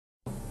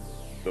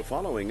The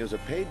following is a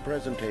paid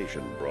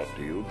presentation brought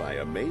to you by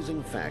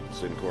Amazing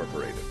Facts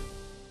Incorporated.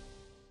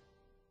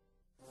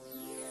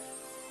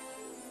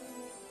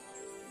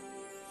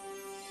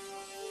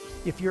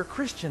 If you're a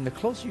Christian, the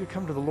closer you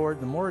come to the Lord,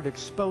 the more it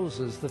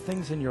exposes the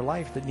things in your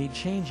life that need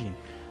changing.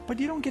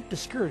 But you don't get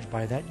discouraged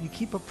by that. You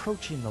keep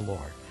approaching the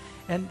Lord.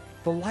 And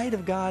the light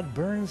of God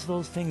burns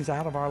those things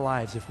out of our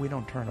lives if we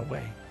don't turn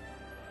away.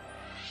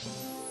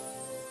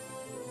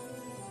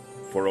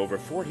 For over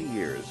 40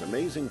 years,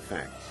 Amazing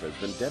Facts has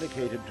been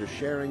dedicated to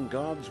sharing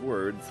God's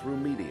Word through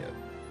media.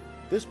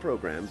 This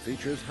program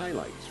features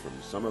highlights from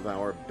some of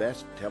our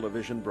best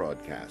television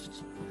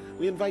broadcasts.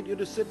 We invite you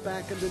to sit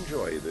back and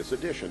enjoy this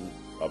edition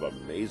of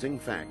Amazing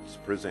Facts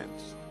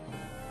Presents.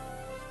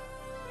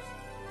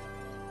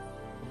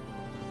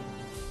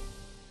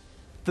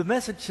 The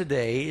message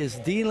today is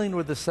dealing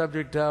with the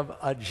subject of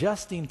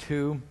adjusting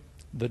to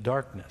the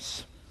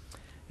darkness.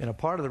 And a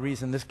part of the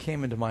reason this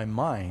came into my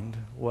mind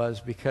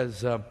was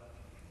because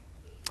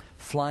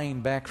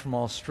flying back from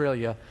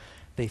Australia,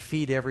 they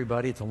feed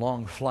everybody. It's a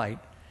long flight.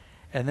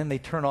 And then they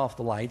turn off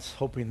the lights,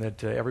 hoping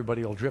that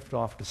everybody will drift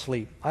off to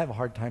sleep. I have a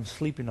hard time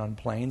sleeping on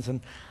planes,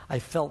 and I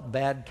felt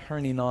bad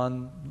turning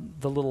on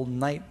the little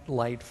night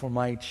light for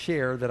my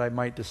chair that I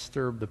might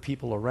disturb the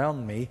people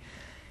around me.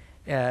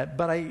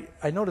 But I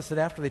noticed that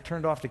after they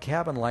turned off the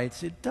cabin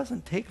lights, it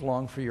doesn't take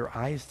long for your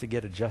eyes to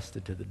get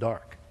adjusted to the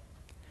dark.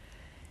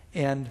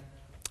 And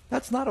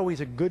that's not always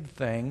a good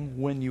thing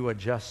when you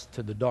adjust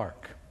to the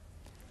dark.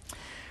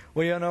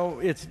 Well, you know,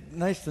 it's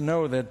nice to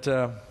know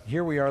that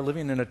here we are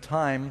living in a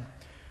time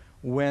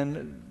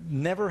when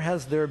never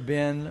has there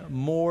been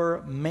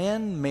more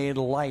man-made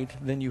light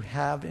than you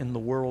have in the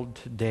world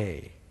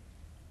today.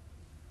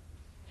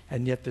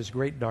 And yet there's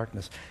great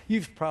darkness.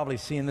 You've probably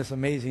seen this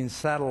amazing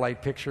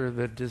satellite picture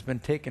that has been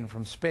taken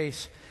from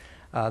space.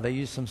 They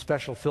use some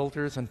special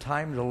filters and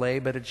time delay,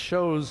 but it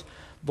shows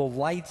the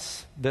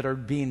lights that are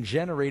being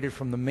generated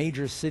from the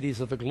major cities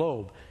of the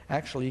globe.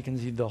 Actually, you can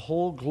see the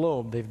whole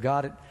globe. They've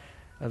got it,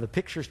 the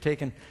picture's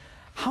taken.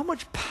 How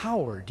much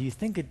power do you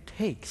think it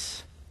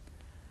takes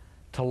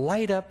to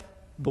light up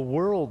the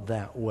world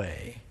that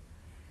way?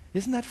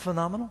 Isn't that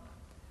phenomenal?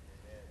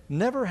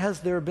 Never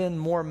has there been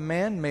more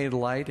man-made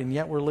light, and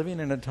yet we're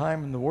living in a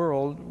time in the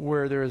world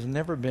where there has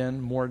never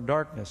been more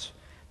darkness.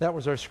 That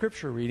was our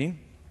scripture reading.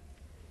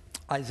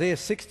 Isaiah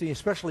 60,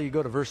 especially you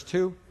go to verse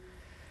 2.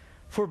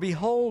 For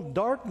behold,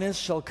 darkness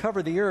shall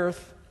cover the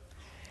earth,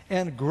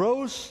 and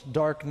gross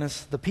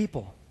darkness the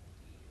people.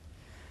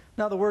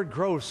 Now the word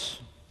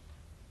gross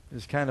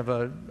is kind of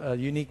a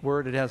unique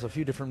word. It has a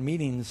few different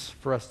meanings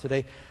for us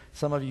today.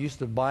 Some of you used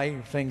to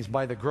buy things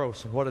by the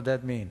gross, and what did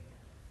that mean?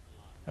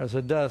 There's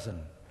a dozen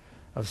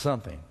of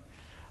something.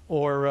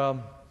 Or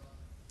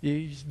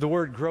the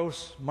word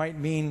gross might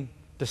mean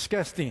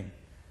disgusting.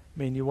 I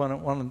mean, you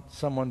want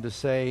someone to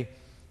say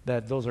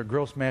that those are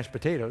gross mashed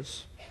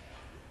potatoes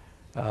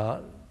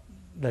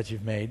that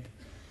you've made.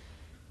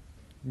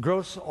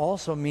 Gross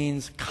also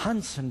means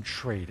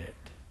concentrated,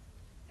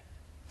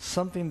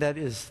 something that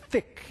is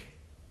thick.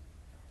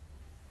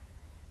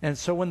 And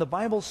so when the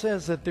Bible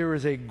says that there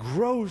is a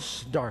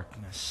gross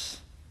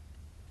darkness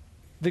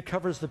that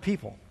covers the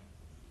people,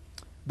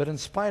 but in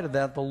spite of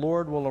that, the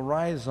Lord will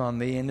arise on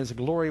thee, and his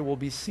glory will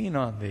be seen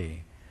on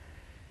thee.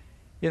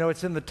 You know,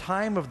 it's in the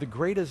time of the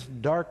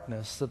greatest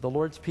darkness that the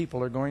Lord's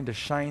people are going to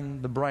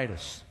shine the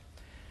brightest.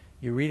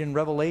 You read in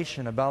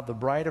Revelation about the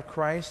bride of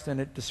Christ, and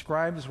it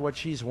describes what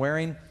she's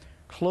wearing,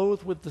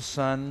 clothed with the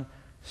sun,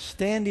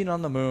 standing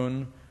on the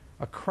moon,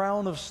 a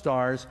crown of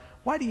stars.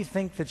 Why do you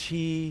think that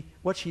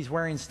what she's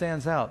wearing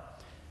stands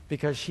out?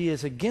 Because she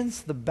is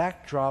against the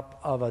backdrop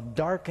of a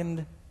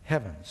darkened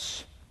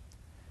heavens.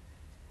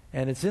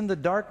 And it's in the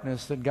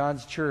darkness that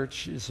God's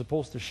church is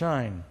supposed to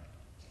shine.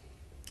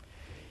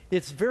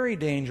 It's very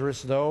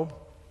dangerous, though,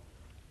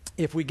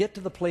 if we get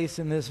to the place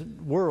in this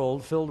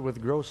world filled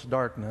with gross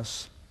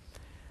darkness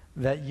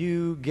that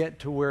you get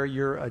to where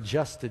you're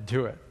adjusted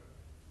to it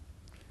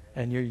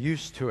and you're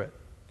used to it.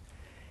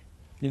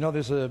 You know,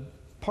 there's a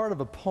part of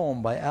a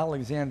poem by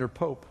Alexander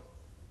Pope,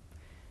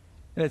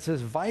 and it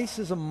says, vice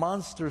is a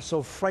monster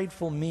so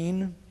frightful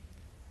mean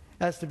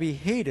as to be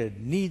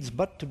hated needs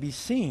but to be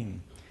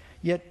seen.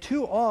 Yet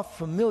too oft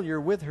familiar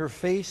with her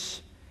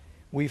face,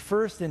 we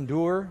first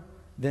endure,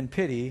 then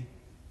pity,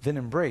 then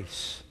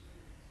embrace.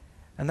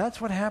 And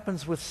that's what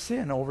happens with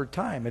sin over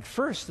time. At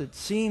first it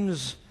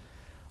seems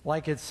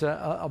like it's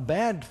a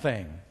bad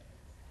thing.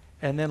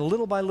 And then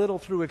little by little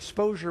through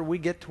exposure we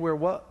get to where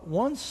what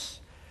once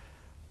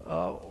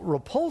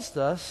repulsed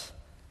us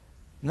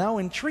now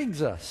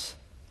intrigues us.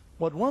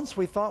 What once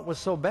we thought was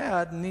so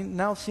bad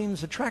now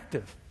seems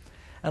attractive.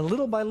 And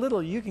little by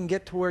little, you can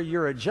get to where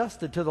you're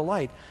adjusted to the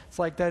light. It's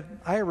like that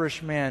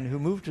Irish man who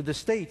moved to the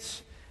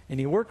States, and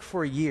he worked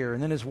for a year,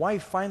 and then his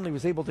wife finally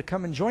was able to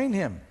come and join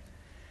him.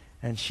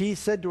 And she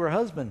said to her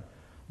husband,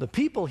 the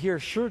people here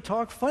sure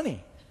talk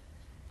funny.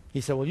 He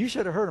said, well, you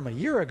should have heard him a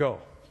year ago.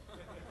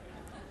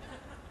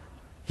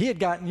 He had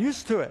gotten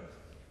used to it.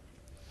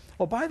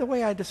 Oh, by the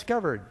way, I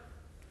discovered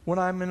when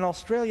I'm in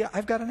Australia,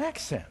 I've got an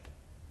accent.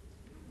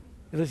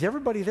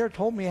 Everybody there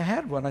told me I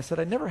had one. I said,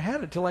 I never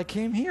had it till I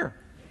came here.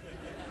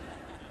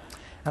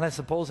 And I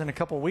suppose in a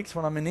couple of weeks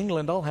when I'm in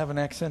England, I'll have an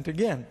accent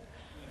again.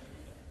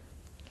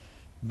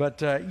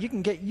 But you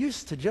can get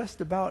used to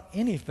just about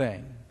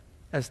anything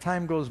as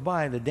time goes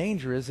by. The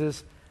danger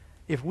is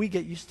if we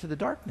get used to the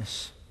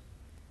darkness.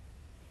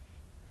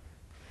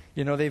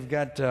 You know, they've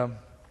got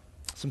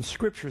some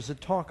scriptures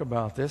that talk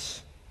about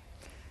this.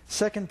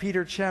 2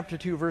 Peter chapter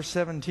 2, verse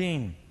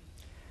 17.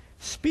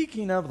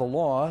 Speaking of the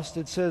lost,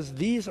 it says,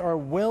 these are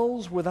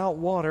wells without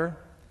water,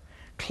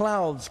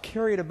 clouds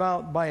carried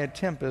about by a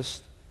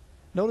tempest.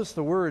 Notice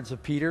the words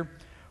of Peter,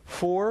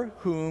 for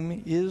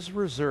whom is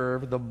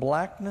reserved the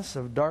blackness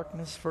of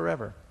darkness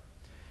forever.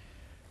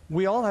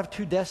 We all have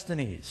two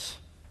destinies,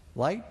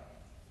 light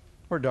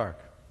or dark.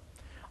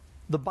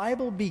 The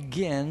Bible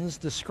begins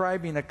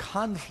describing a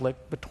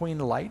conflict between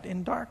light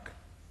and dark.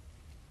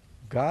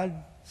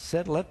 God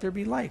said, let there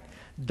be light.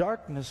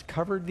 Darkness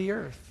covered the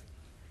earth.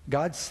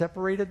 God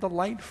separated the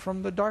light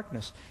from the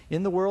darkness.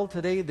 In the world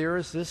today, there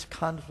is this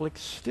conflict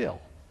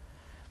still.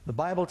 The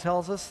Bible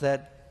tells us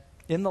that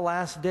in the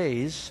last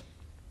days,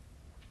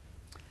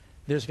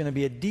 there's going to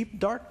be a deep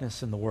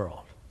darkness in the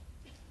world.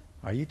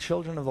 Are you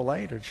children of the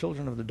light or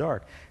children of the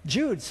dark?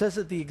 Jude says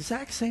it the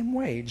exact same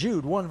way.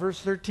 Jude 1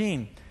 verse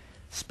 13,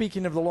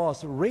 speaking of the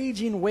lost,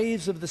 raging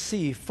waves of the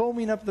sea,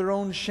 foaming up their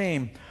own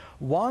shame,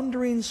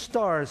 wandering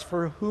stars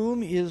for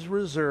whom is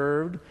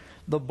reserved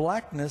the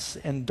blackness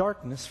and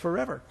darkness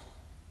forever.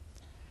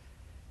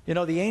 You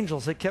know, the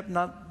angels that kept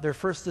not their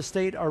first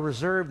estate are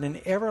reserved in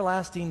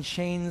everlasting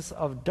chains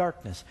of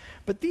darkness.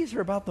 But these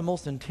are about the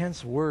most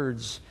intense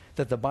words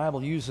that the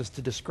Bible uses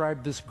to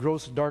describe this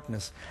gross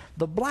darkness.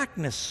 The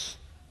blackness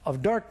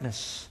of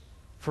darkness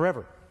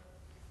forever.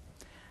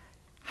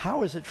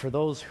 How is it for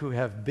those who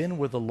have been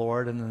with the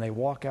Lord and then they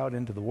walk out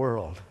into the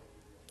world?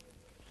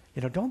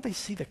 You know, don't they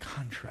see the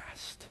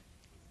contrast?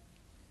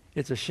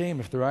 It's a shame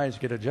if their eyes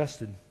get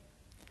adjusted.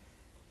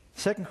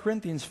 2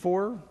 Corinthians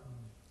 4,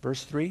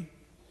 verse 3, it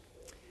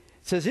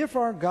says, if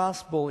our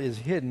gospel is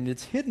hidden,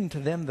 it's hidden to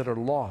them that are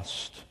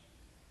lost,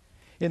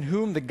 in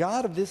whom the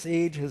God of this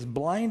age has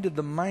blinded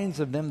the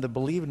minds of them that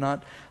believe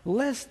not,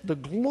 lest the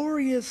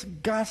glorious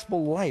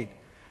gospel light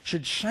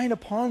should shine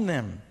upon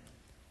them.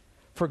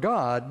 For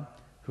God,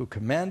 who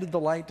commanded the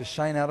light to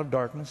shine out of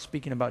darkness,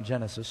 speaking about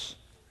Genesis,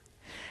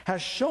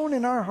 has shown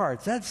in our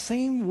hearts, that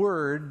same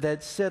word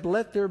that said,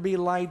 let there be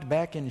light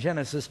back in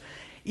Genesis,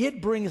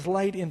 it brings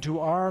light into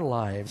our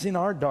lives, in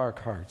our dark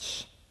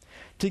hearts,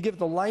 to give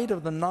the light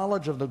of the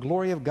knowledge of the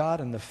glory of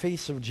God in the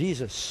face of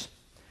Jesus.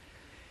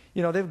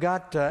 You know, they've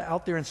got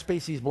out there in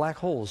space these black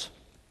holes.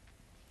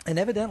 And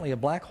evidently a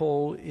black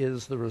hole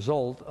is the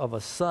result of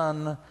a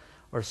sun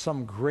or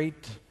some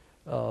great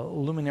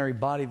luminary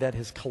body that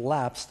has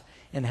collapsed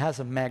and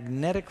has a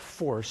magnetic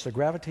force, a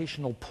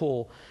gravitational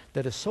pull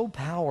that is so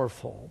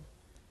powerful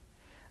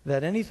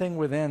that anything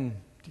within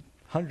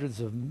hundreds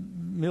of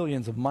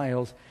millions of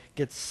miles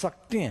gets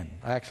sucked in.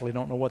 I actually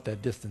don't know what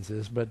that distance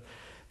is, but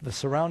the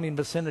surrounding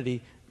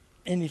vicinity,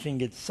 anything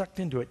gets sucked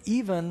into it.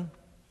 Even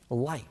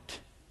light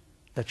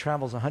that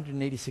travels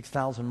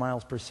 186,000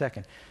 miles per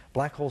second.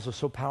 Black holes are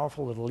so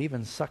powerful that it'll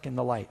even suck in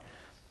the light.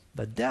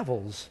 The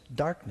devil's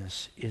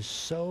darkness is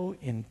so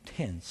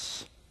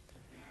intense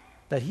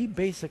that he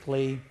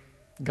basically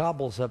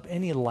gobbles up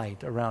any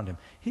light around him.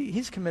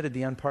 He's committed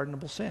the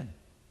unpardonable sin.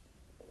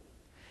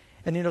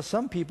 And you know,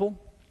 some people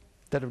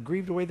that have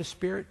grieved away the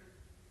Spirit,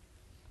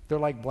 they're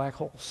like black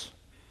holes.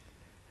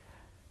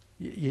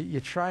 You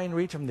try and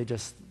reach them,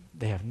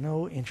 they have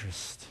no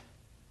interest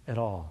at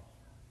all.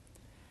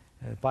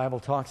 The Bible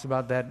talks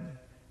about that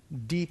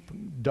deep,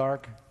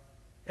 dark,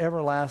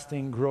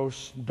 everlasting,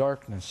 gross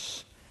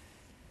darkness.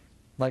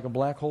 Like a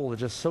black hole that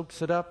just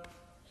soaks it up,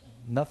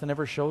 nothing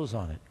ever shows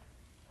on it.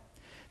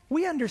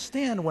 We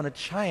understand when a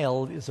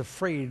child is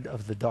afraid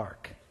of the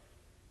dark.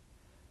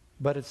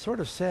 But it's sort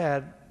of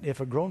sad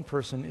if a grown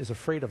person is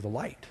afraid of the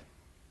light.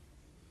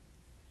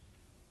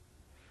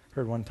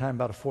 Heard one time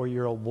about a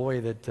 4-year-old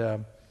boy that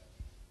was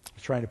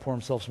trying to pour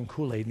himself some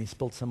Kool-Aid, and he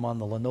spilled some on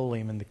the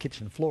linoleum in the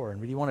kitchen floor,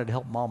 and he wanted to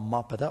help Mom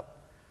mop it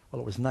up.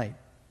 Well, it was night.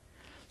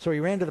 So he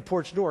ran to the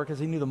porch door because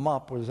he knew the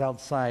mop was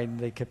outside.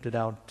 They kept it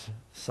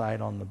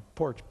outside on the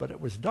porch, but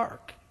it was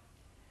dark.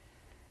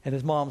 And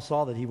his mom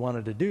saw that he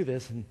wanted to do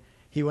this, and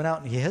he went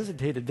out and he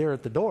hesitated there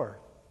at the door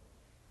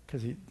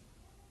because he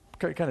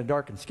kind of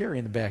dark and scary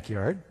in the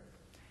backyard.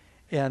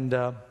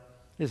 And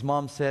his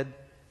mom said,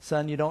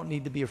 son, you don't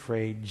need to be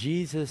afraid.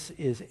 Jesus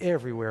is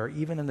everywhere,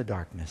 even in the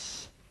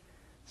darkness.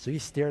 So he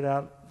stared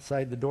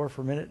outside the door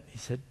for a minute. He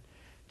said,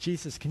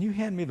 Jesus, can you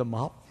hand me the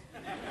mop?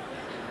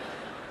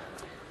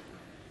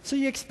 So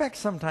you expect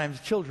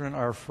sometimes children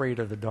are afraid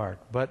of the dark.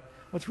 But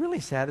what's really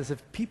sad is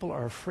if people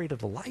are afraid of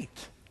the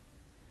light.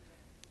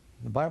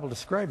 The Bible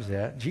describes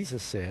that.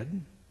 Jesus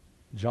said,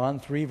 John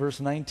 3,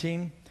 verse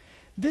 19,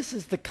 this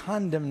is the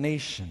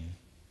condemnation,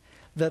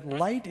 that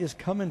light is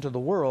come into the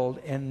world,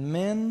 and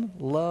men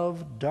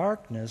love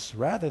darkness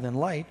rather than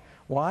light.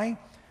 Why?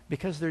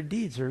 Because their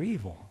deeds are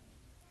evil.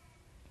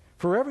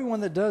 For everyone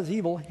that does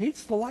evil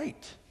hates the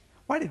light.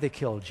 Why did they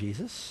kill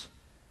Jesus?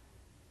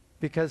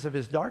 Because of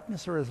his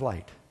darkness or his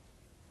light?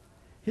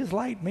 His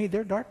light made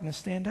their darkness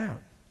stand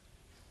out.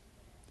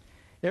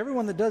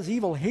 Everyone that does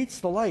evil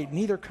hates the light,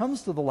 neither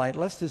comes to the light,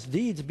 lest his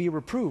deeds be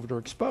reproved or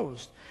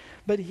exposed.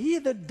 But he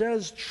that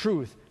does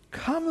truth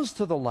comes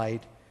to the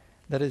light,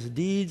 that his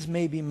deeds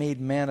may be made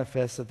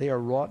manifest, that they are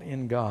wrought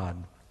in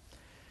God.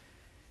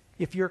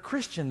 If you're a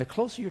Christian, the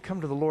closer you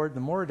come to the Lord, the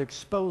more it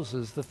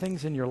exposes the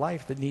things in your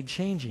life that need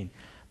changing.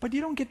 But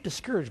you don't get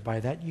discouraged by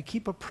that. You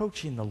keep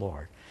approaching the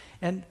Lord.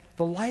 And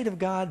the light of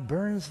God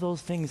burns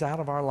those things out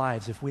of our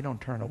lives if we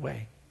don't turn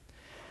away.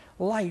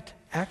 Light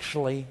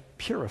actually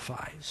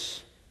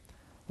purifies.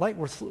 Light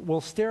will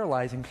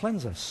sterilize and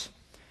cleanse us.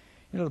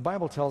 You know, the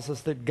Bible tells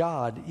us that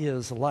God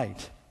is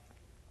light.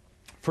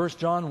 1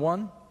 John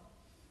 1,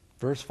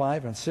 verse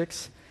 5 and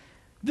 6.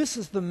 This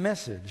is the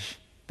message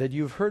that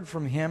you've heard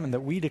from him and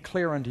that we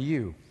declare unto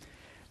you,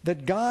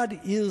 that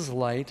God is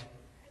light,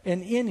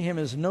 and in him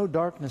is no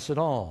darkness at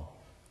all.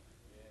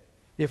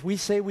 If we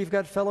say we've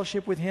got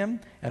fellowship with him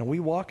and we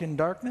walk in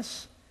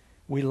darkness,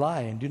 we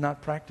lie and do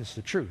not practice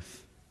the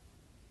truth.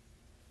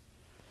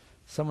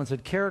 Someone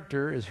said,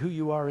 character is who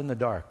you are in the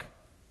dark.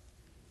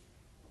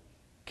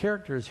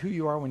 Character is who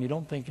you are when you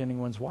don't think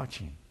anyone's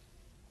watching.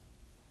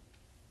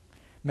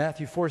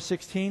 Matthew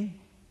 4:16,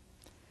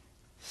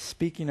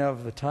 speaking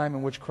of the time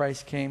in which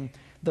Christ came,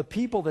 the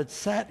people that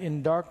sat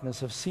in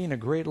darkness have seen a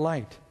great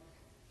light.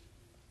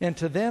 And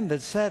to them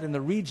that sat in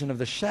the region of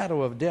the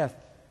shadow of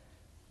death,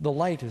 the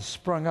light has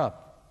sprung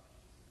up.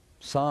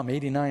 Psalm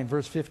 89,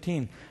 verse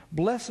 15.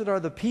 Blessed are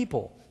the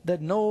people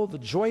that know the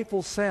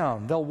joyful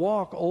sound. They'll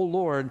walk, O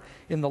Lord,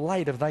 in the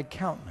light of thy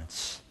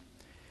countenance.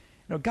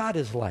 You know, God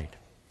is light.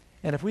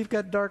 And if we've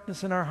got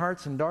darkness in our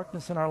hearts and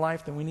darkness in our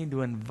life, then we need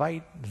to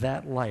invite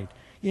that light,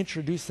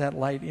 introduce that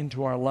light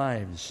into our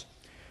lives.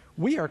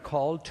 We are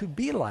called to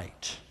be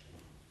light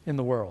in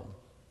the world.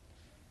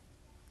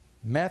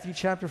 Matthew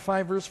chapter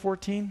 5, verse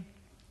 14.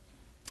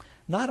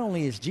 Not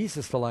only is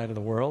Jesus the light of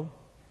the world,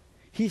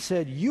 he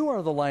said, you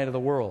are the light of the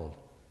world.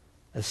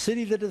 A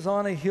city that is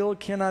on a hill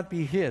cannot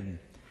be hid.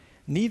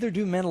 Neither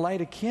do men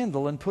light a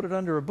candle and put it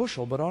under a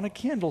bushel, but on a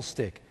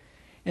candlestick,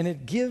 and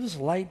it gives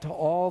light to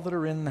all that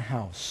are in the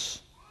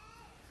house.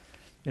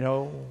 You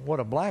know, what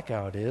a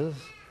blackout is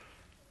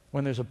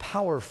when there's a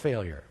power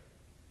failure,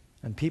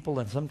 and people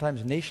and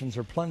sometimes nations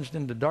are plunged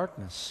into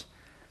darkness.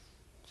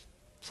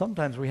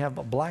 Sometimes we have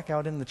a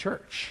blackout in the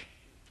church,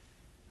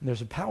 and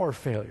there's a power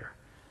failure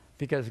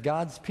because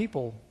God's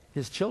people,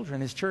 his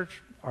children, his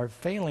church, are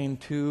failing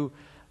to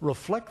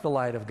reflect the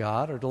light of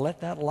God or to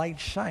let that light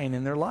shine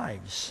in their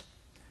lives.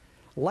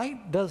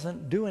 Light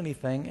doesn't do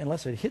anything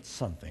unless it hits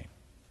something.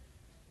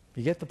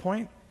 You get the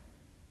point?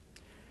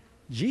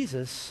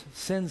 Jesus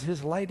sends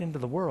his light into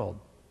the world,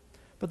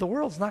 but the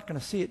world's not going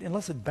to see it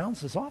unless it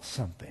bounces off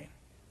something.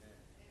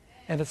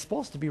 And it's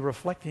supposed to be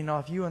reflecting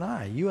off you and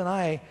I. You and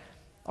I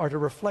are to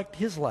reflect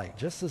his light,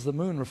 just as the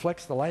moon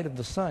reflects the light of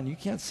the sun. You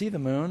can't see the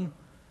moon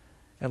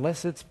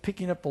unless it's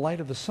picking up the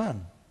light of the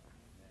sun.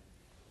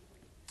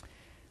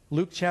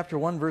 Luke chapter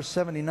 1, verse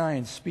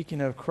 79, speaking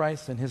of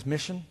Christ and his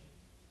mission,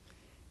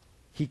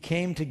 he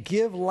came to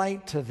give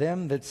light to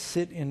them that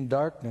sit in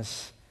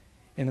darkness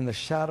and in the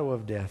shadow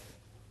of death,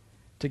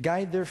 to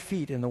guide their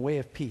feet in the way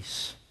of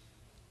peace.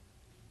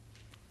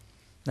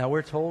 Now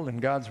we're told in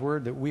God's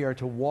word that we are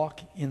to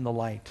walk in the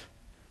light.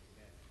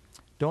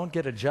 Don't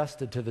get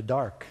adjusted to the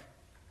dark.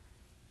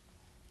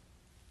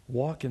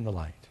 Walk in the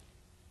light.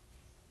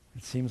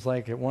 It seems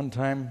like at one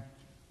time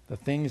the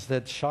things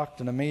that shocked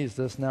and amazed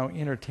us now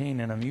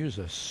entertain and amuse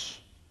us.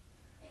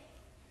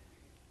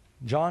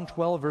 John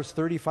 12, verse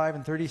 35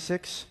 and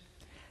 36.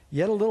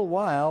 Yet a little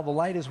while the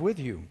light is with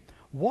you.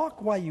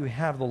 Walk while you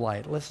have the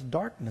light, lest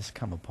darkness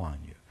come upon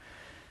you.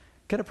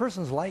 Can a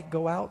person's light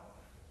go out?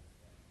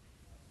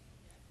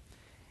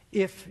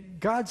 If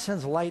God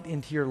sends light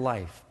into your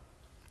life,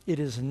 it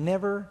is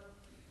never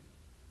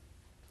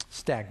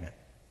stagnant.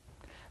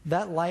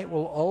 That light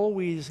will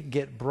always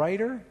get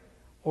brighter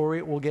or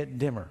it will get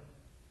dimmer.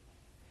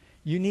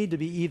 You need to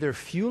be either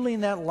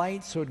fueling that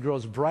light so it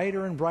grows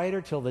brighter and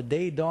brighter till the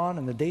day dawn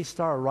and the day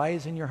star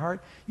arise in your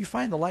heart. You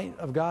find the light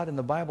of God in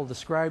the Bible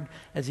described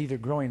as either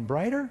growing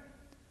brighter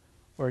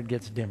or it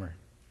gets dimmer.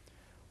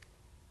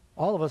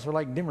 All of us are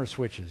like dimmer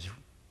switches.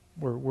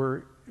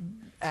 We're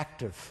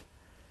active.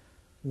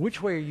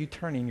 Which way are you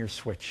turning your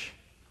switch?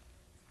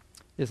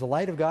 Is the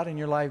light of God in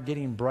your life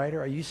getting brighter?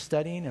 Are you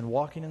studying and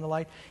walking in the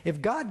light?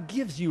 If God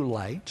gives you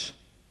light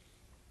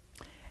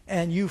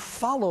and you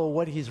follow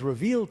what he's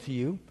revealed to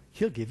you,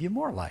 he'll give you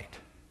more light.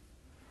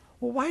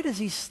 Well, why does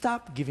he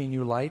stop giving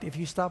you light if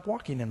you stop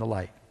walking in the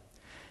light?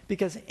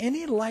 Because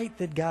any light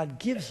that God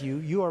gives you,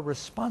 you are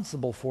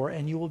responsible for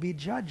and you will be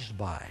judged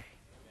by.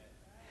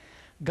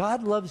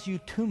 God loves you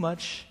too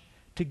much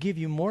to give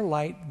you more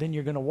light than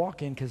you're going to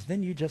walk in, because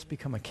then you just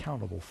become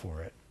accountable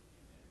for it.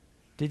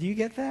 Did you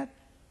get that?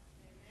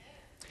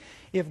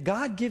 If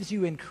God gives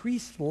you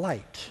increased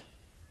light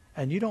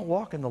and you don't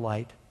walk in the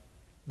light,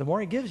 the more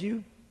he gives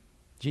you,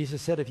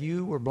 Jesus said, if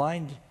you were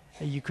blind,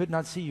 You could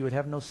not see, you would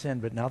have no sin,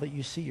 but now that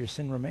you see, your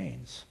sin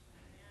remains.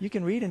 You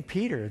can read in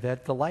Peter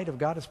that the light of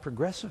God is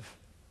progressive.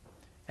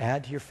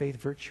 Add to your faith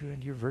virtue,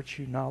 and your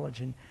virtue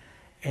knowledge, and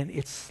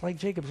it's like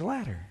Jacob's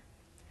ladder.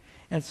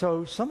 And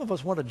so some of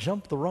us want to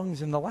jump the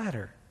rungs in the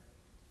ladder.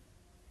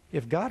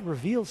 If God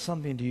reveals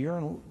something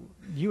to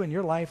you in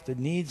your life that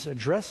needs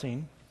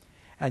addressing,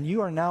 and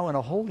you are now in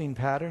a holding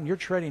pattern, you're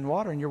treading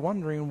water, and you're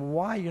wondering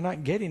why you're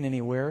not getting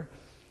anywhere,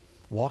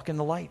 walk in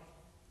the light.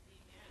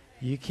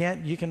 You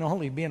can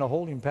only be in a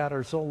holding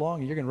pattern so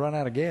long, you're going to run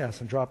out of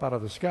gas and drop out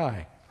of the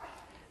sky.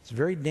 It's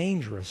very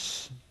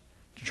dangerous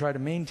to try to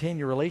maintain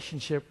your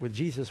relationship with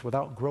Jesus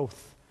without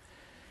growth.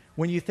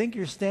 When you think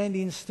you're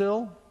standing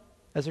still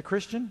as a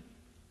Christian,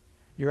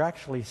 you're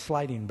actually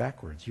sliding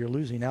backwards. You're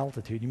losing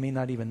altitude. You may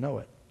not even know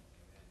it.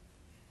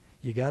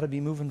 You got to be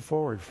moving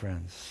forward,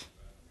 friends.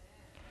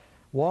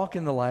 Walk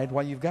in the light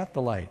while you've got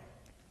the light.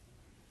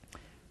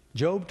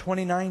 Job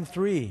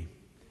 29:3.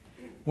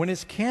 When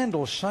his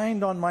candle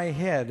shined on my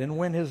head, and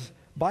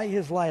by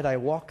his light I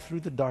walk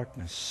through the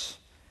darkness.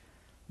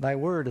 Thy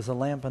word is a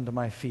lamp unto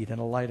my feet and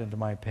a light unto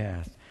my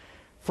path.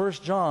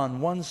 1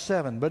 John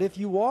 1:7. But if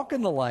you walk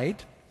in the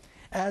light,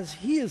 as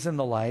he is in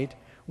the light,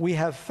 we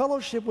have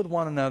fellowship with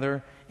one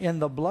another,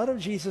 and the blood of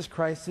Jesus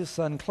Christ, his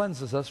Son,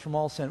 cleanses us from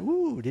all sin.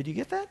 Ooh, did you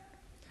get that?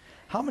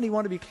 How many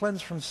want to be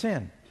cleansed from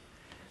sin?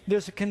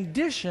 There's a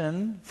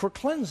condition for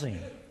cleansing.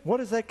 What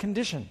is that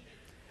condition?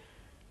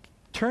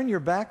 Turn your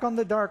back on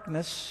the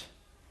darkness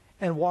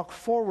and walk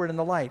forward in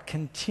the light.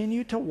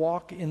 Continue to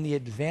walk in the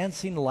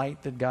advancing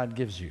light that God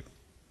gives you.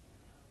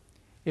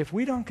 If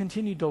we don't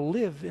continue to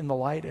live in the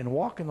light and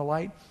walk in the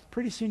light,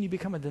 pretty soon you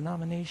become a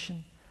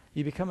denomination.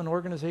 You become an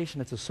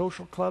organization. It's a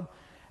social club.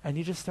 And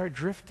you just start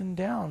drifting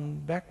down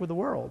back with the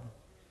world.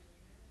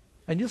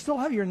 And you'll still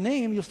have your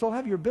name. You'll still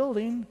have your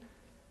building.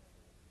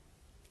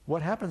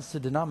 What happens to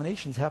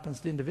denominations happens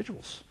to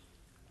individuals.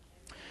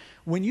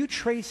 When you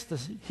trace the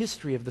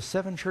history of the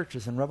 7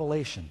 churches in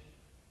Revelation,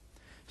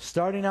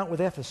 starting out with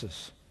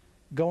Ephesus,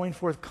 going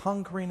forth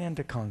conquering and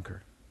to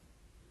conquer,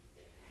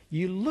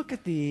 you look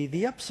at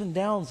the ups and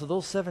downs of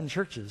those 7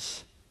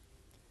 churches.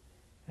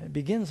 It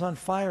begins on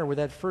fire with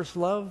that first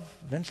love,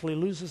 eventually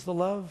loses the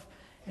love,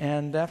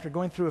 and after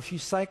going through a few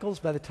cycles,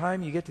 by the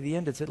time you get to the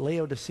end, it's at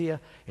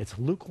Laodicea, it's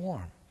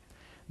lukewarm.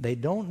 They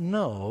don't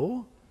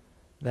know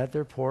that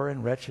they're poor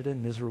and wretched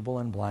and miserable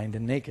and blind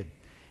and naked.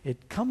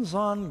 It comes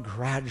on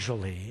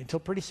gradually until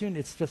pretty soon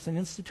it's just an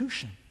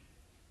institution.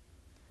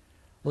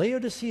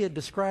 Laodicea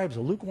describes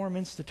a lukewarm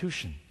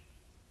institution.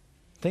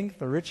 Think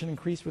the rich and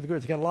increase with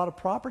goods. Got a lot of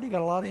property,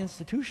 got a lot of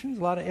institutions,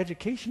 a lot of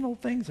educational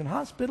things and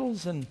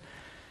hospitals, and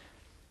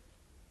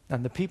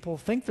the people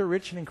think they're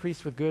rich and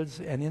increased with goods,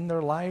 and in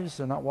their lives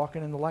they're not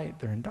walking in the light.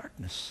 They're in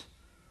darkness.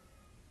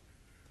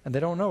 And they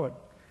don't know it.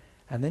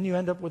 And then you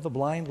end up with the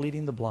blind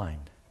leading the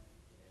blind.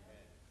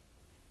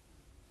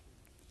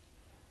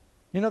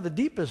 You know, the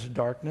deepest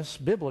darkness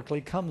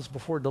biblically comes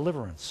before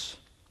deliverance.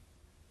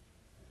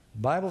 The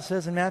Bible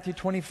says in Matthew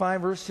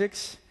 25, verse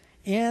 6,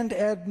 and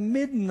at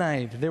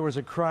midnight there was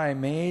a cry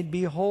made,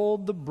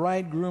 behold, the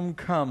bridegroom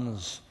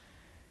comes.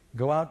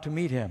 Go out to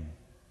meet him.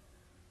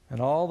 And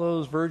all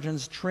those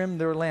virgins trimmed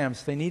their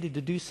lamps. They needed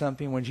to do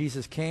something when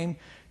Jesus came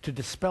to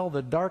dispel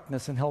the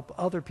darkness and help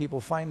other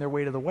people find their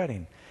way to the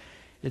wedding.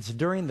 It's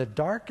during the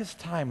darkest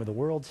time of the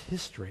world's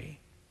history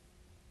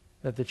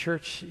that the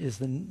church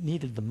is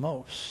needed the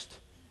most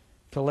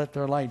to let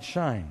their light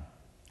shine.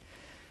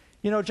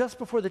 You know, just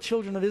before the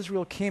children of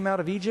Israel came out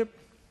of Egypt,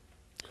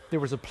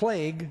 there was a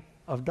plague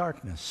of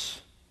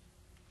darkness.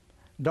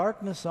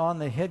 Darkness on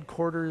the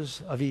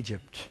headquarters of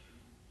Egypt.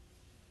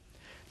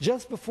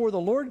 Just before the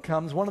Lord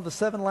comes, one of the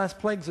 7 last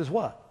plagues is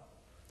what?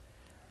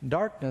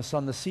 Darkness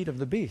on the seat of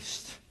the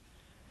beast.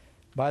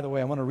 By the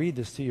way, I want to read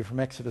this to you from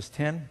Exodus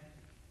 10,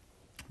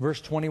 verse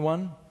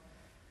 21.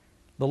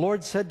 The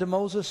Lord said to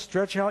Moses,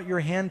 stretch out your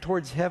hand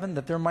towards heaven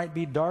that there might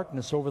be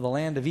darkness over the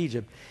land of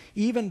Egypt,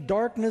 even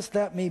darkness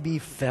that may be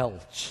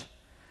felt.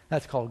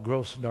 That's called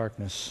gross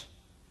darkness.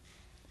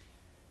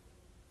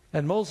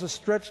 And Moses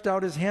stretched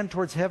out his hand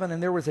towards heaven,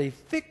 and there was a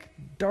thick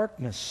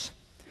darkness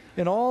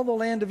in all the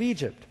land of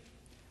Egypt.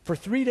 For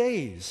 3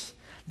 days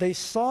they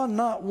saw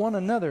not one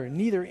another,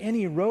 neither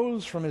any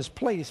rose from his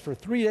place for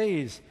 3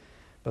 days.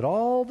 But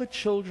all the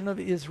children of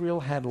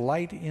Israel had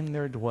light in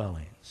their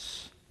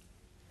dwellings.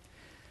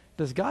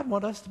 Does God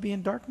want us to be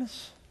in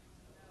darkness?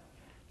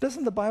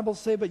 Doesn't the Bible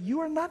say, but you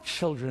are not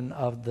children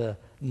of the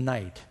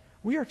night.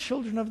 We are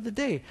children of the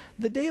day.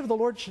 The day of the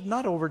Lord should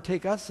not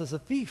overtake us as a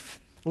thief.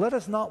 Let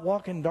us not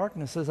walk in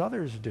darkness as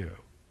others do.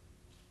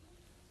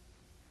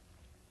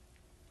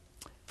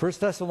 1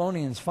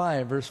 Thessalonians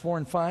 5, verse 4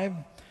 and 5.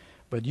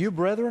 But you,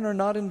 brethren, are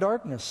not in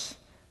darkness,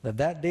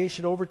 that day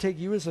should overtake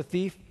you as a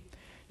thief.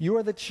 You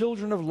are the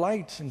children of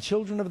light and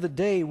children of the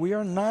day. We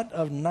are not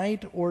of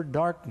night or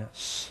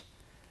darkness.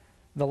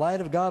 The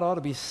light of God ought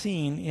to be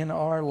seen in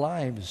our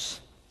lives.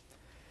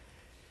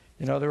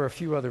 You know, there are a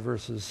few other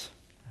verses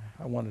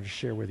I wanted to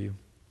share with you.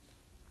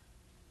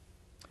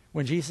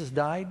 When Jesus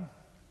died,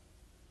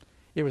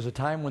 it was a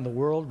time when the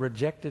world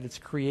rejected its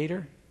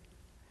Creator,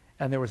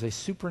 and there was a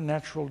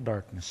supernatural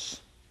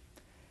darkness.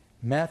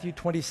 Matthew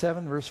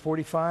 27, verse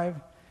 45,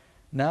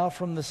 now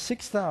from the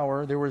 6th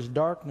hour there was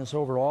darkness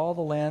over all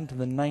the land to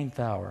the 9th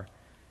hour.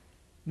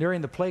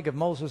 During the plague of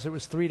Moses, it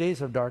was 3 days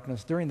of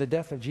darkness. During the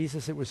death of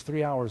Jesus, it was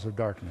 3 hours of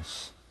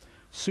darkness.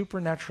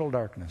 Supernatural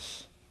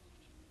darkness.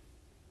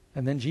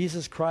 And then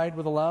Jesus cried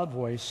with a loud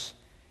voice,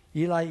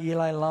 Eli,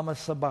 Eli, lama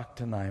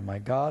sabachthani, my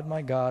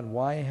God,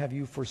 why have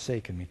you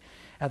forsaken me?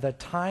 At that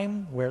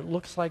time where it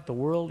looks like the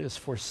world is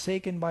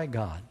forsaken by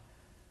God,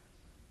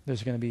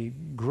 there's going to be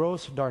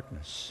gross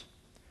darkness.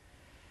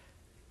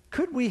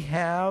 Could we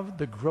have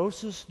the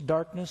grossest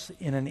darkness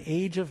in an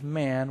age of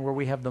man where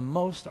we have the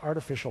most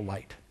artificial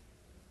light?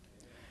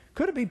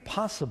 Could it be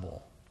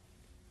possible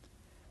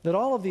that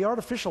all of the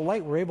artificial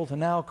light we're able to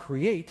now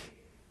create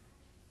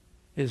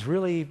is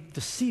really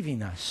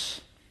deceiving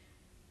us?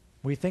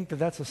 We think that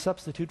that's a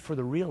substitute for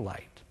the real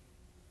light.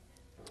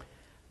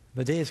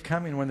 The day is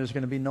coming when there's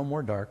going to be no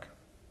more dark.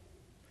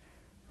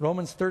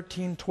 Romans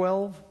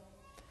 13:12,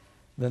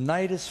 the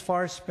night is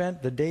far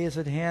spent, the day is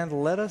at hand.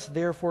 Let us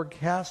therefore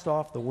cast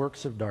off the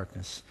works of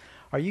darkness.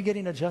 Are you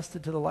getting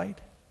adjusted to the light?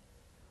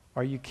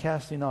 Are you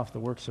casting off the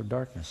works of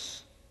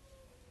darkness?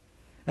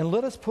 And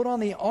let us put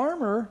on the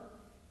armor.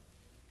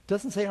 It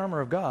doesn't say armor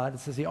of God, it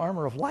says the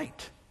armor of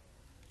light.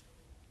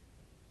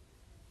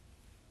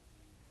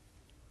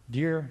 Do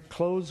your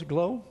clothes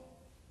glow?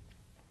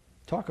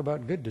 Talk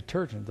about good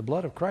detergent. The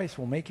blood of Christ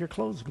will make your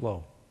clothes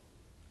glow.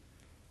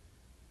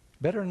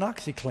 Better than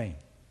OxyClean.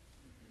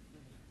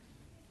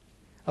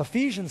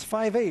 Ephesians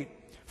 5:8.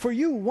 For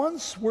you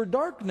once were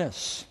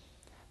darkness,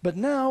 but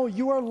now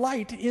you are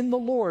light in the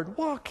Lord.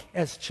 Walk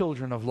as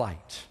children of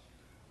light.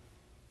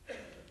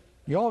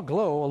 You all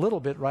glow a little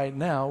bit right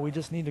now. We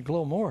just need to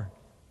glow more.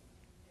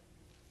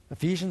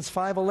 Ephesians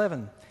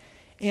 5:11.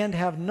 And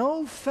have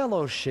no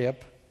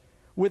fellowship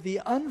with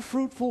the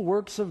unfruitful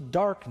works of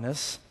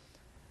darkness,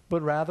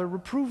 but rather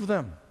reprove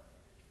them.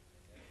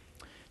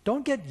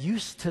 Don't get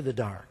used to the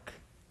dark.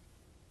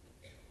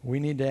 We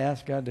need to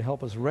ask God to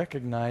help us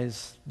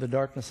recognize the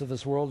darkness of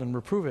this world and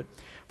reprove it.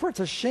 For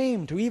it's a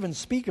shame to even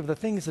speak of the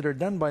things that are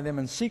done by them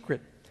in secret.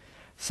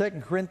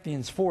 2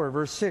 Corinthians 4,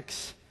 verse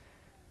 6.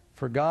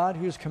 For God,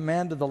 who has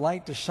commanded the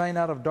light to shine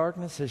out of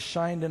darkness, has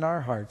shined in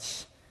our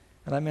hearts.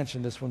 And I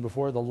mentioned this one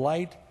before, the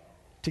light,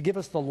 to give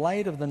us the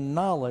light of the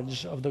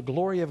knowledge of the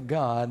glory of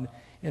God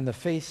in the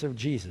face of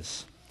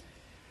Jesus.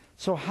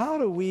 So how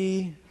do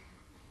we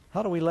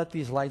let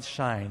these lights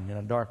shine in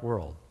a dark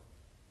world?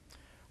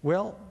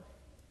 Well,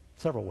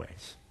 several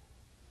ways.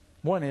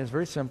 One is,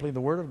 very simply,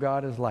 the Word of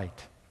God is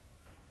light.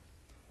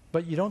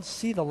 But you don't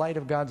see the light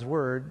of God's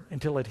Word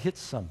until it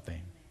hits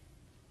something.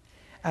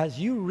 As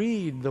you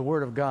read the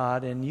Word of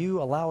God and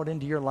you allow it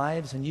into your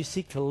lives and you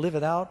seek to live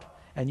it out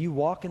and you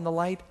walk in the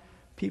light,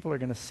 people are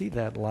going to see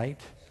that light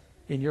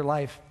in your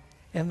life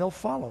and they'll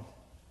follow.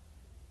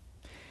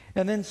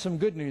 And then some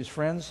good news,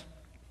 friends.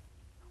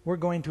 We're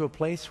going to a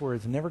place where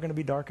it's never going to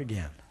be dark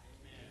again.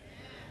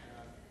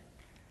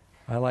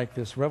 I like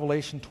this.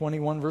 Revelation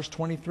 21, verse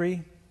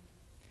 23.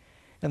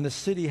 And the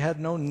city had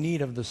no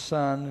need of the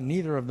sun,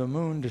 neither of the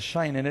moon to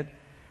shine in it,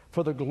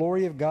 for the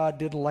glory of God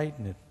did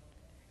lighten it,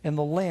 and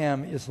the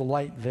Lamb is the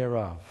light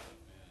thereof.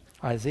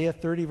 Isaiah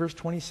 30, verse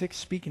 26,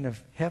 speaking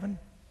of heaven.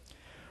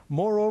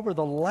 Moreover,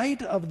 the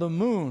light of the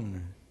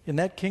moon in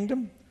that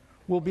kingdom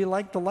will be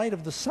like the light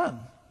of the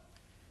sun.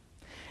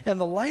 And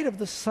the light of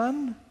the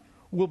sun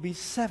will be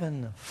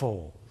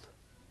sevenfold.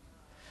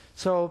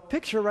 So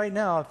picture right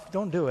now,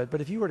 don't do it, but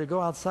if you were to go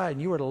outside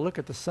and you were to look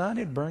at the sun,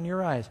 it'd burn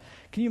your eyes.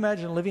 Can you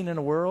imagine living in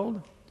a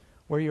world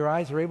where your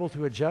eyes are able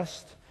to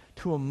adjust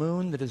to a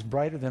moon that is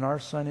brighter than our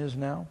sun is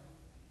now?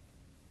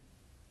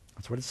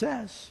 That's what it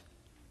says.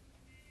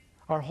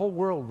 Our whole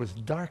world was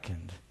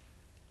darkened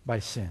by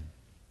sin.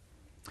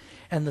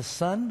 And the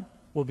sun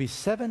will be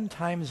 7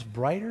 times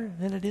brighter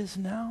than it is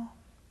now.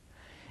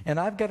 And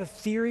I've got a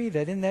theory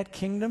that in that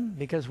kingdom,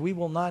 because we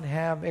will not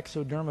have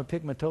exoderma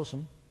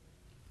pigmentosum,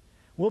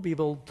 we'll be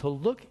able to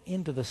look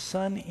into the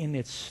sun in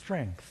its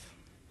strength,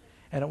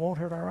 and it won't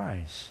hurt our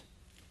eyes.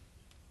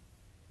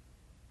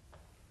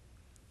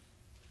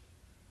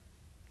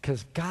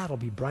 Because God will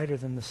be brighter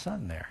than the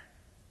sun there.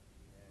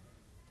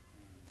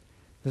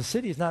 The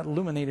city is not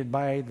illuminated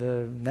by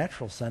the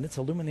natural sun, it's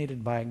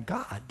illuminated by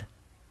God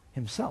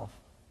Himself.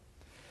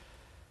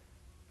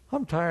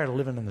 I'm tired of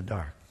living in the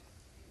dark.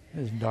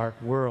 This dark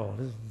world,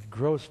 this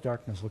gross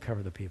darkness will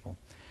cover the people.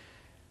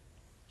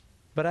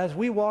 But as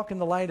we walk in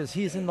the light, as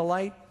He's in the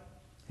light,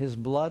 His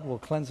blood will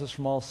cleanse us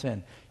from all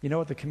sin. You know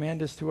what the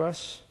command is to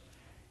us?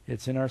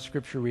 It's in our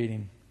scripture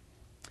reading.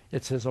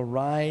 It says,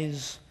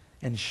 arise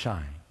and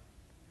shine.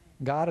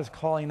 God is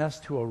calling us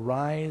to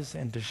arise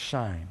and to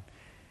shine.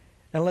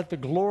 And let the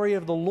glory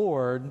of the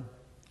Lord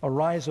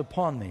arise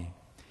upon thee.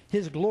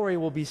 His glory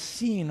will be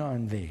seen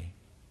on thee.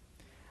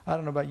 I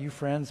don't know about you,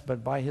 friends,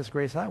 but by His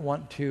grace, I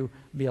want to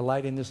be a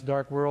light in this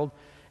dark world.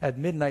 At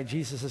midnight,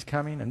 Jesus is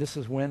coming, and this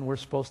is when we're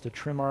supposed to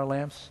trim our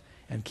lamps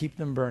and keep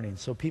them burning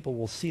so people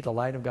will see the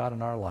light of God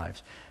in our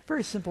lives.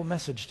 Very simple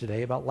message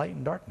today about light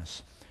and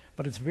darkness.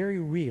 but it's very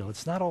real.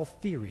 It's not all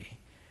theory.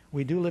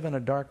 We do live in a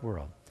dark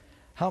world.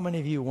 How many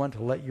of you want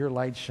to let your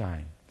light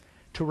shine,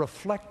 to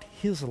reflect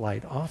His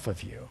light off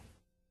of you?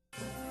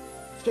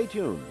 Stay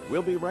tuned.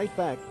 We'll be right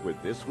back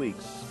with this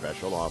week's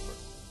special offer.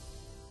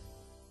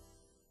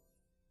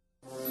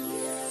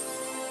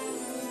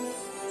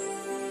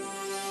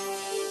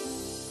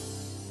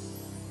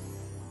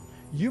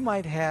 You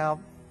might have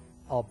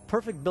a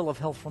perfect bill of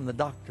health from the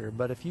doctor,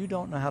 but if you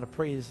don't know how to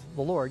praise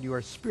the Lord, you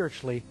are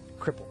spiritually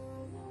crippled.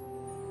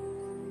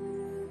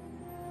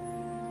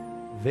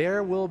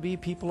 There will be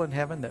people in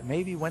heaven that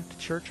maybe went to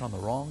church on the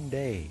wrong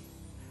day,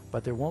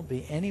 but there won't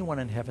be anyone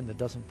in heaven that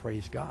doesn't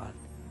praise God.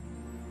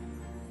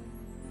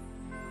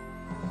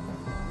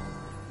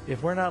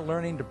 If we're not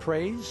learning to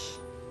praise,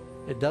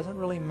 it doesn't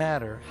really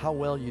matter how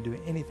well you do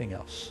anything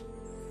else.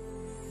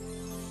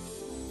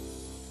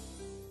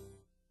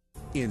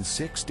 In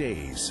 6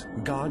 days,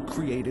 God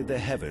created the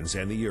heavens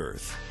and the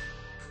earth.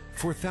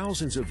 For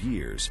thousands of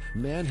years,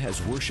 man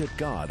has worshiped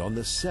God on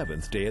the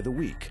seventh day of the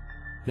week.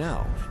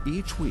 Now,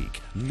 each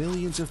week,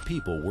 millions of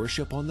people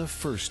worship on the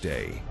first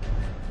day.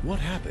 What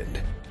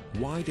happened?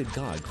 Why did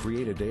God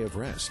create a day of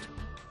rest?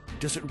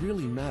 Does it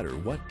really matter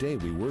what day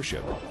we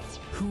worship?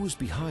 Who is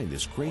behind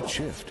this great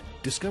shift?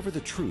 Discover the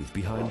truth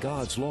behind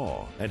God's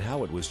law and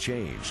how it was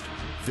changed.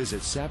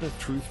 Visit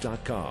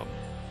SabbathTruth.com.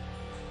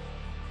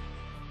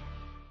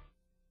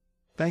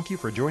 Thank you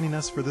for joining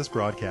us for this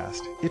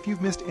broadcast. If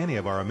you've missed any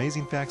of our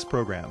Amazing Facts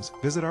programs,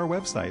 visit our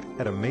website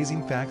at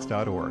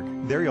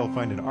amazingfacts.org. There you'll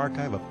find an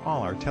archive of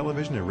all our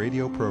television and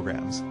radio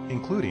programs,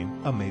 including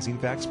Amazing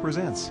Facts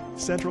Presents,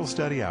 Central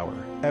Study Hour,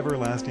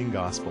 Everlasting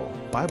Gospel,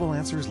 Bible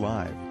Answers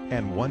Live,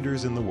 and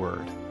Wonders in the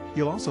Word.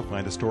 You'll also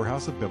find a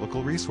storehouse of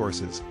biblical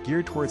resources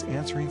geared towards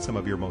answering some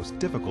of your most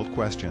difficult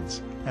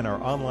questions. And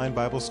our online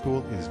Bible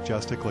school is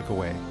just a click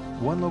away.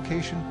 One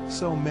location,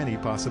 so many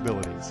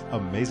possibilities.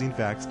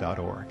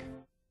 AmazingFacts.org.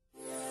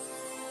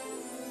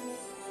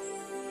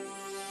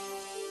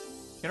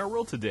 In our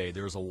world today,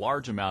 there is a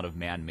large amount of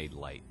man-made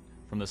light,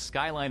 from the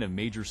skyline of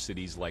major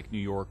cities like New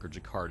York or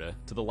Jakarta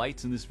to the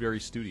lights in this very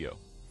studio.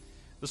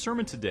 The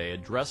sermon today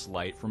addressed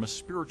light from a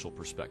spiritual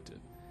perspective.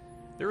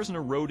 There is an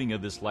eroding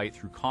of this light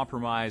through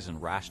compromise and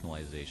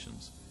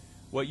rationalizations.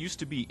 What used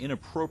to be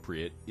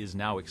inappropriate is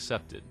now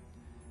accepted.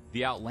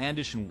 The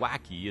outlandish and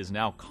wacky is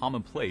now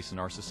commonplace in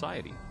our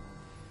society.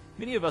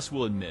 Many of us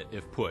will admit,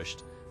 if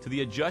pushed, to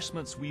the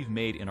adjustments we've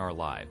made in our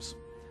lives.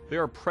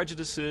 There are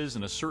prejudices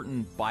and a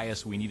certain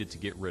bias we needed to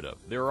get rid of.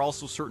 There are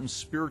also certain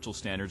spiritual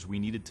standards we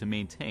needed to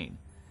maintain.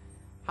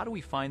 How do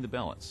we find the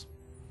balance?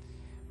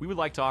 We would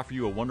like to offer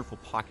you a wonderful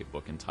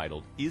pocketbook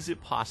entitled, Is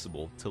It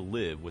Possible to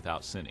Live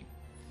Without Sinning?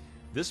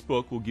 This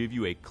book will give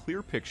you a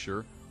clear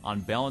picture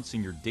on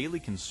balancing your daily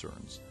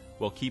concerns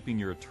while keeping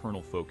your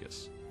eternal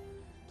focus.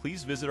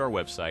 Please visit our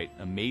website,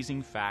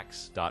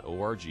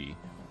 amazingfacts.org,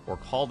 or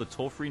call the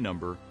toll-free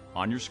number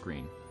on your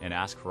screen and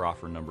ask for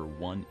offer number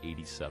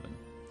 187.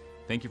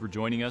 Thank you for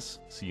joining us.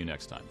 See you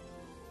next time.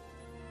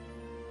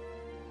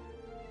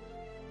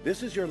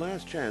 This is your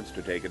last chance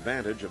to take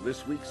advantage of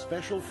this week's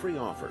special free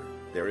offer.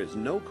 There is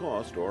no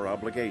cost or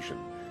obligation.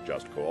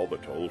 Just call the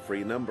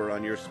toll-free number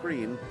on your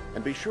screen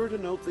and be sure to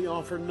note the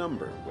offer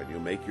number when you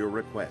make your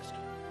request.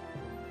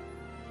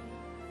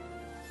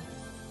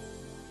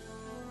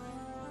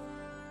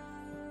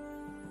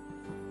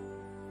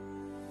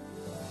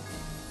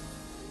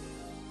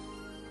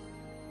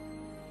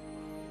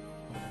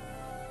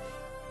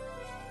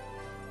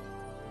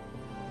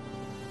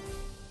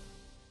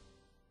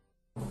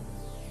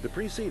 The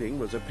preceding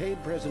was a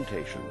paid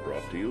presentation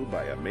brought to you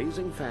by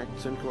Amazing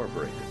Facts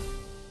Incorporated.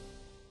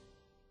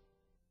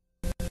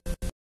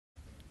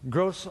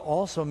 Gross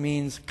also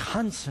means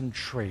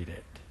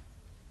concentrated,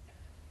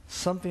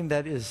 something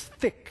that is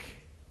thick.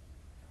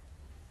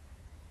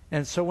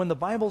 And so when the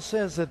Bible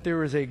says that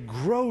there is a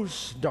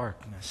gross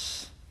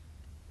darkness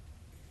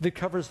that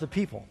covers the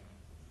people,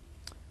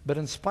 but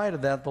in spite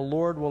of that, the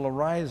Lord will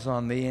arise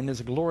on thee, and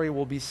His glory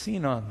will be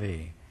seen on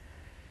thee.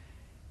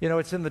 You know,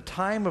 it's in the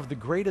time of the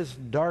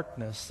greatest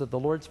darkness that the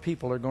Lord's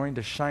people are going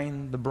to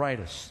shine the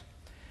brightest.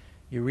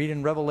 You read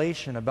in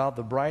Revelation about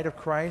the bride of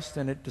Christ,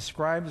 and it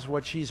describes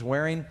what she's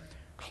wearing,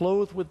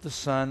 clothed with the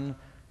sun,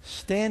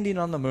 standing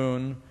on the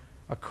moon,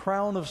 a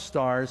crown of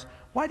stars.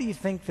 Why do you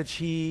think that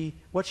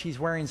what she's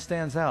wearing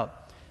stands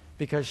out?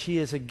 Because she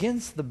is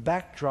against the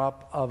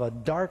backdrop of a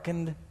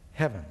darkened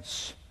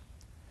heavens.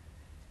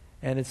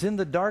 And it's in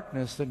the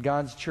darkness that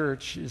God's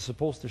church is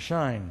supposed to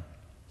shine.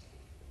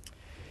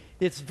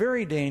 It's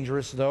very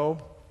dangerous, though,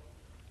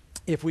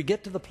 if we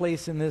get to the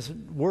place in this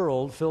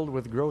world filled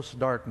with gross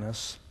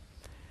darkness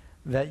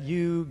that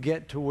you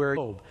get to where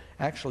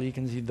actually you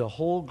can see the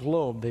whole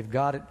globe. They've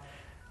got it,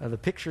 the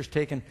picture's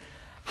taken.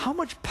 How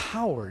much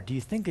power do you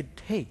think it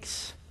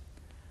takes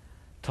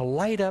to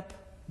light up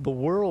the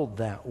world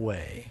that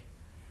way?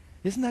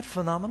 Isn't that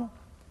phenomenal?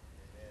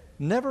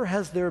 Never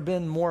has there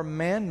been more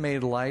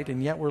man-made light,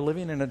 and yet we're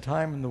living in a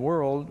time in the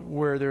world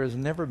where there has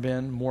never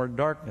been more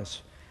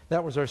darkness.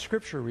 That was our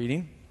scripture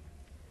reading.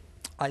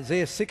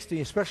 Isaiah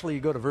 60, especially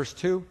you go to verse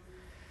 2.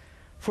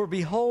 For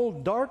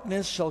behold,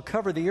 darkness shall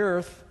cover the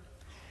earth,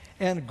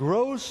 and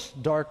gross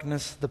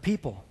darkness the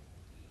people.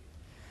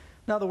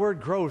 Now the word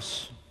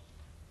gross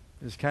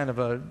is kind of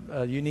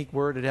a unique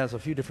word. It has a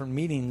few different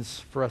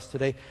meanings for us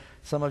today.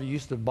 Some of you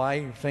used to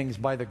buy things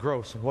by the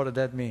gross, and what did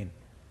that mean?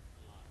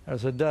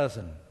 There's a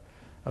dozen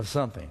of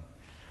something.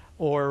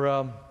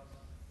 Or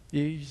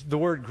the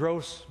word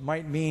gross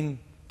might mean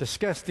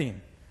disgusting.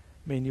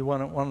 I mean, you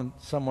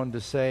want someone to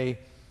say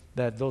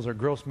that those are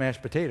gross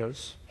mashed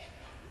potatoes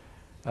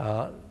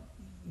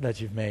that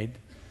you've made.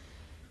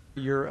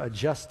 You're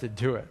adjusted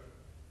to it,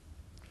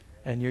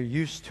 and you're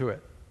used to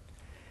it.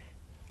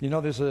 You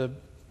know, there's a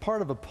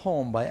part of a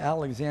poem by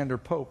Alexander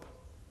Pope,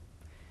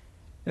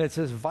 and it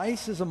says,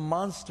 "Vice is a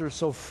monster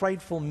so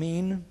frightful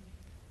mean,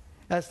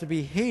 as to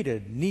be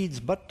hated needs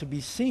but to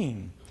be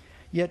seen.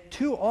 Yet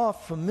too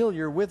oft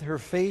familiar with her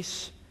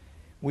face,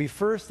 we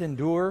first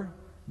endure,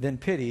 then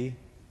pity,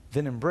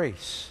 then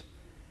embrace."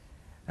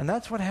 And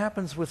that's what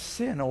happens with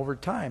sin over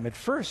time. At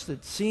first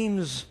it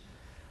seems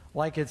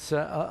like it's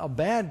a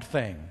bad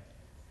thing.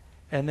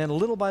 And then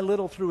little by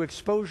little through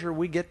exposure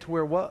we get to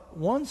where what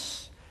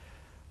once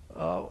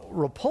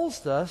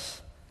repulsed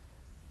us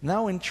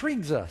now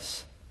intrigues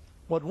us.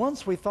 What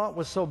once we thought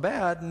was so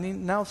bad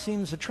now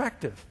seems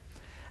attractive.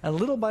 And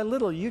little by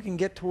little you can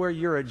get to where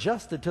you're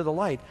adjusted to the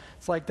light.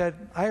 It's like that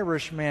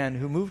Irish man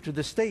who moved to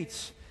the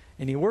States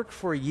and he worked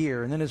for a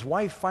year, and then his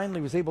wife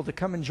finally was able to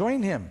come and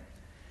join him.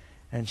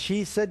 And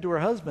she said to her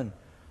husband,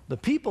 "The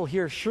people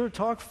here sure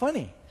talk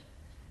funny."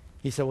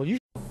 He said, "Well, you..."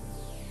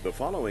 The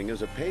following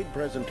is a paid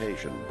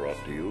presentation brought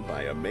to you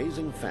by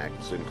Amazing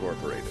Facts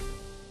Incorporated.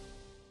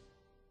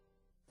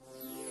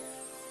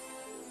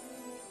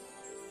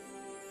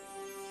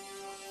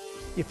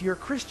 If you're a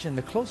Christian,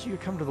 the closer you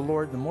come to the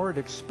Lord, the more it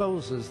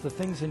exposes the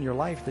things in your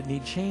life that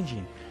need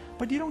changing.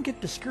 But you don't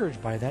get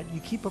discouraged by that. You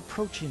keep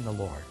approaching the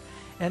Lord.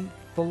 And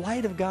the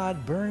light of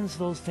God burns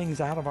those things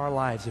out of our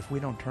lives if we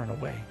don't turn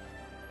away.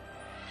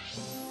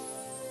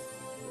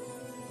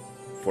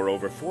 For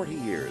over 40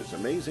 years,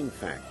 Amazing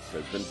Facts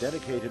has been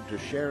dedicated to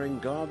sharing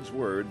God's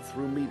Word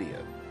through media.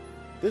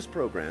 This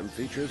program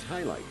features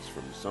highlights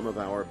from some of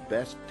our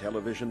best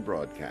television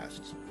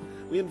broadcasts.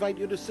 We invite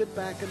you to sit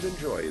back and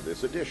enjoy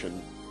this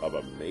edition of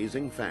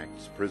Amazing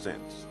Facts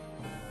Presents.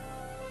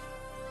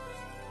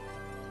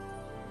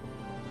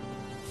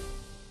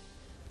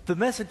 The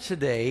message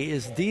today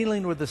is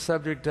dealing with the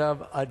subject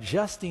of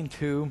adjusting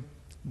to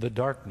the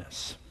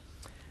darkness.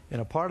 And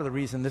a part of the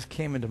reason this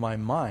came into my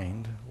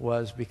mind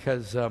was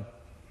because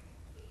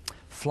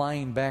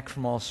flying back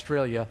from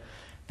Australia,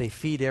 they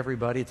feed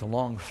everybody. It's a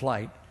long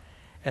flight.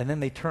 And then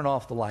they turn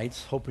off the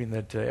lights, hoping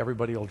that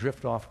everybody will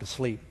drift off to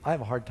sleep. I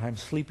have a hard time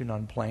sleeping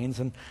on planes,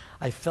 and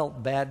I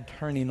felt bad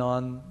turning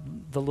on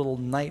the little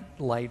night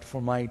light for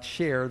my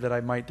chair that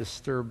I might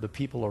disturb the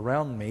people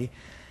around me.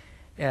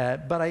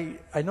 But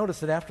I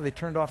noticed that after they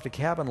turned off the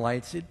cabin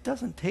lights, it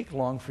doesn't take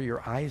long for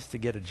your eyes to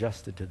get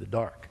adjusted to the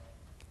dark.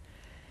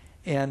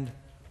 And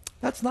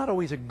that's not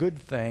always a good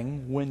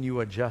thing when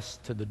you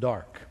adjust to the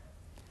dark.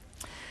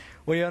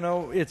 Well, you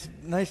know, it's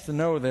nice to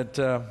know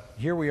that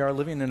here we are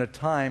living in a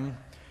time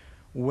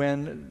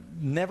when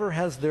never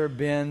has there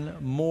been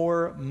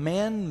more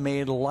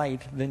man-made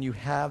light than you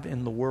have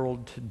in the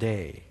world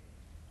today.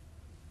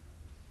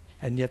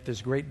 And yet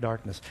there's great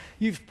darkness.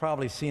 You've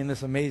probably seen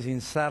this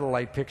amazing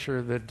satellite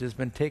picture that has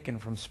been taken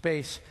from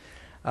space.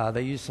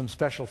 They use some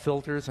special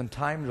filters and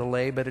time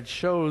delay, but it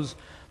shows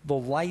the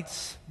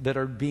lights that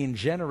are being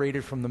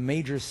generated from the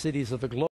major cities of the globe.